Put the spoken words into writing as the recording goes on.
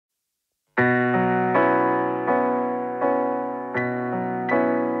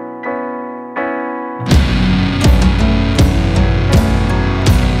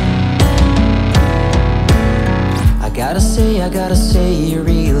I gotta say, you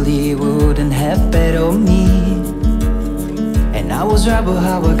really wouldn't have bet on me. And I was right, but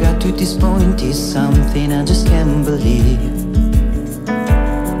how I got to this point is something I just can't believe.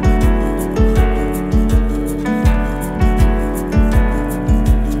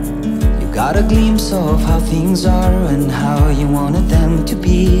 You got a glimpse of how things are and how you wanted them to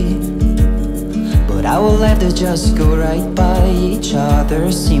be, but our life they just go right by each other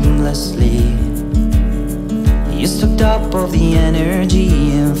seamlessly. You stocked up of the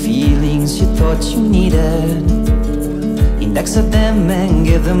energy and feelings you thought you needed, indexed them and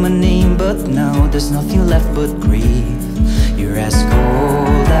gave them a name, but now there's nothing left but grief. You're as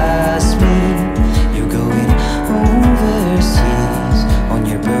cold as me. You're going overseas on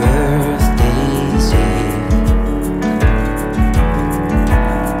your birthday's eve.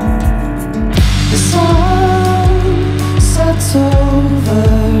 The sun sets over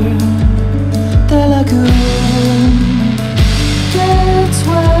the lagoon, gets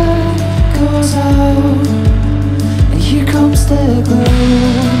wet, goes out, and here comes the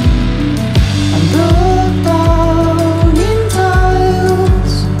gloom. I'm broke down in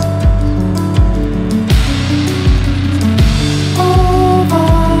tiles, over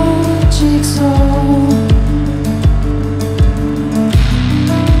jigsaw.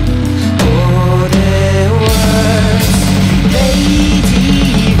 Oh, the words they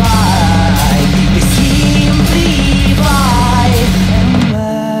divide, they simply fly. And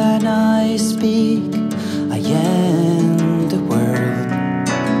when I speak, I am the world.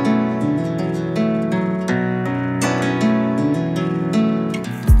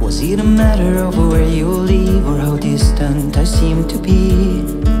 Was it a matter of where you live or how distant I seem to be?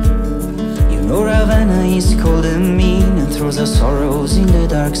 You know Ravenna is cold and mean and throws our sorrows in the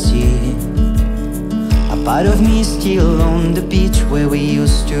dark sea. A part of me is still on the beach where we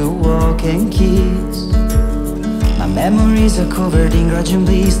used to walk and kiss. My memories are covered in grudge and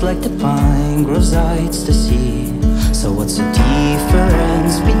bliss, like the pine grows hides the sea. So what's the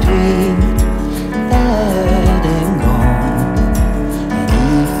difference between dead and gone?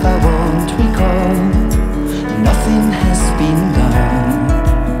 And if I won't recall, nothing has been